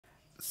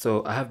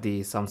So I have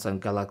the Samsung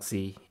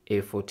Galaxy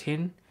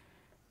A14,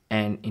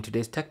 and in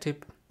today's tech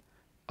tip,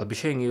 I'll be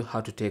showing you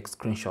how to take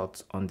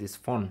screenshots on this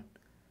phone.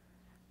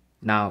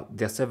 Now,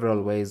 there are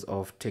several ways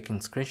of taking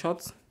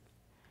screenshots,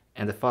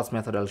 and the first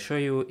method I'll show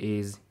you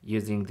is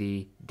using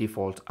the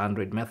default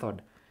Android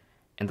method,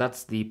 and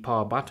that's the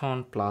power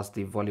button plus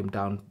the volume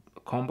down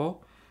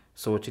combo.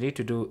 So what you need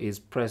to do is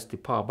press the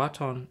power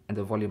button and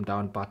the volume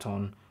down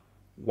button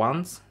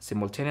once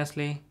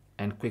simultaneously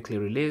and quickly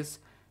release,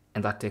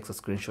 and that takes a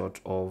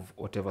screenshot of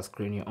whatever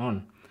screen you're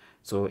on.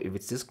 So if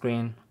it's this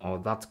screen or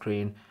that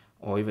screen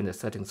or even the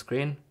settings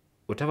screen,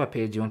 whatever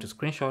page you want to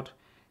screenshot,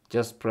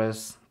 just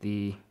press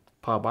the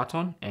power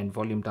button and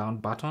volume down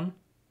button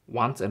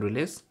once and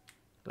release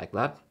like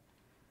that,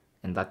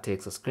 and that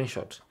takes a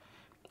screenshot.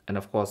 And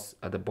of course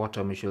at the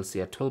bottom you should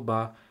see a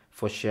toolbar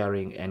for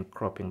sharing and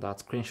cropping that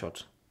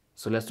screenshot.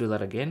 So let's do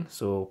that again.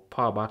 So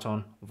power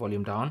button,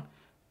 volume down,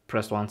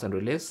 press once and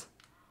release.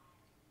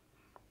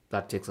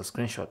 That takes a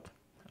screenshot.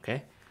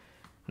 Okay,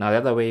 now the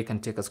other way you can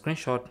take a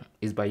screenshot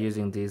is by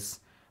using these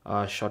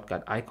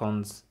shortcut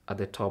icons at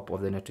the top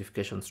of the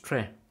notifications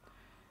tray.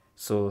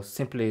 So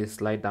simply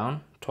slide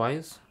down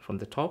twice from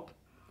the top,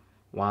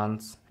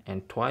 once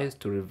and twice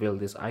to reveal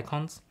these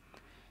icons,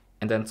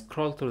 and then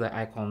scroll through the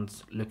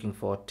icons looking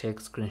for take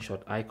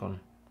screenshot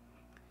icon.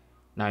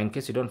 Now in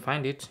case you don't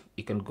find it,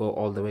 you can go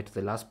all the way to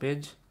the last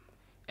page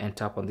and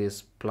tap on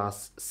this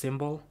plus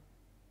symbol,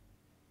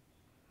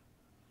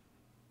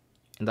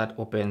 and that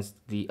opens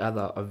the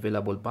other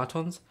available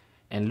buttons,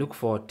 and look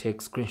for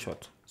take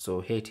screenshot.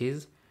 So here it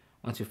is.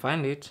 Once you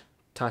find it,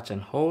 touch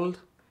and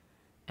hold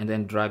and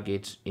then drag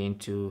it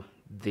into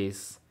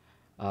this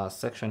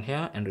section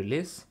here and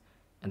release,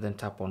 and then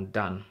tap on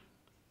done.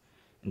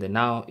 And then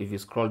now if you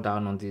scroll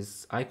down on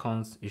these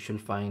icons, you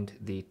should find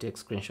the take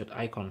screenshot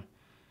icon.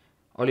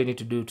 All you need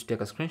to do to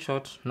take a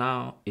screenshot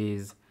now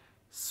is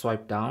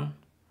swipe down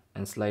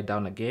and slide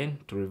down again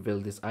to reveal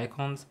these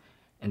icons,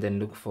 and then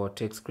look for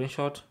take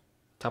screenshot,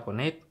 tap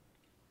on it.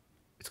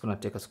 It's going to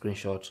take a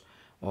screenshot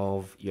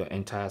of your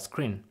entire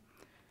screen.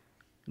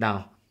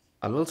 Now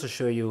I'll also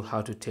show you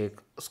how to take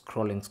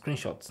scrolling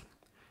screenshots.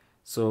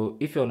 So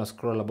if you're on a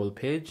scrollable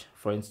page,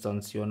 for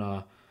instance you're on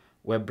a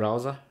web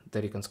browser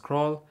that you can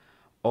scroll,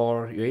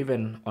 or you're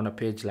even on a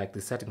page like the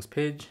settings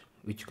page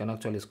which you can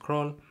actually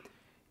scroll,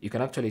 you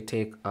can actually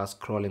take a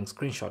scrolling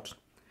screenshot.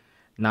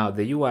 Now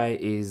the UI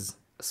is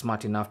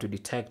smart enough to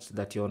detect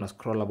that you're on a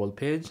scrollable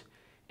page,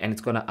 and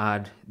it's going to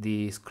add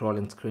the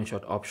scrolling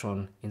screenshot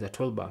option in the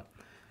toolbar.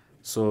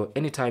 So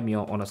anytime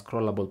you're on a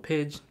scrollable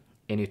page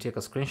and you take a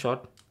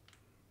screenshot,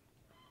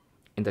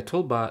 in the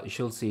toolbar you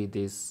should see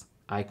this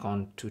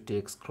icon to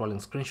take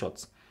scrolling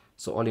screenshots.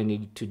 So all you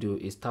need to do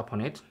is tap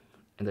on it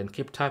and then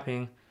keep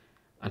tapping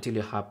until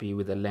you're happy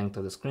with the length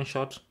of the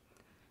screenshot,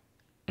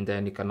 and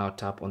then you can now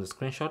tap on the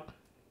screenshot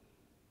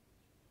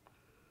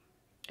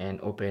and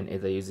open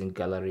either using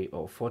gallery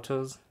or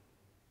photos,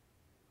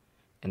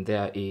 and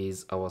there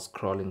is our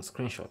scrolling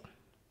screenshot.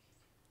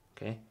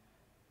 Okay,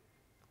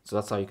 so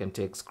that's how you can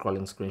take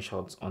scrolling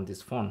screenshots on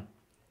this phone.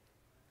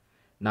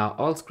 Now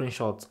all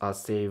screenshots are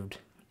saved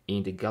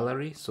in the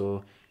gallery,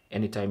 so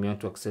anytime you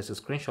want to access the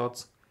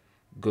screenshots,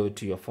 go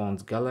to your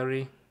phone's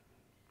gallery,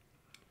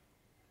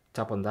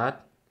 tap on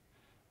that,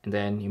 and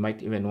then you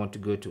might even want to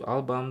go to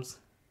albums.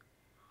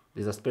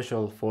 There's a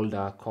special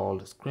folder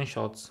called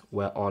screenshots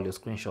where all your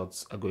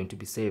screenshots are going to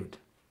be saved.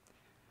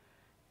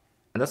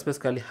 And that's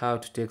basically how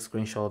to take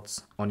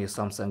screenshots on your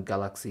Samsung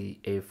Galaxy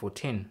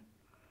A14.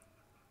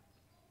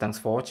 Thanks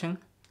for watching.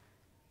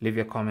 Leave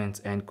your comments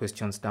and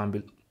questions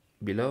down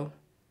below,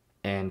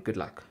 and good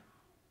luck.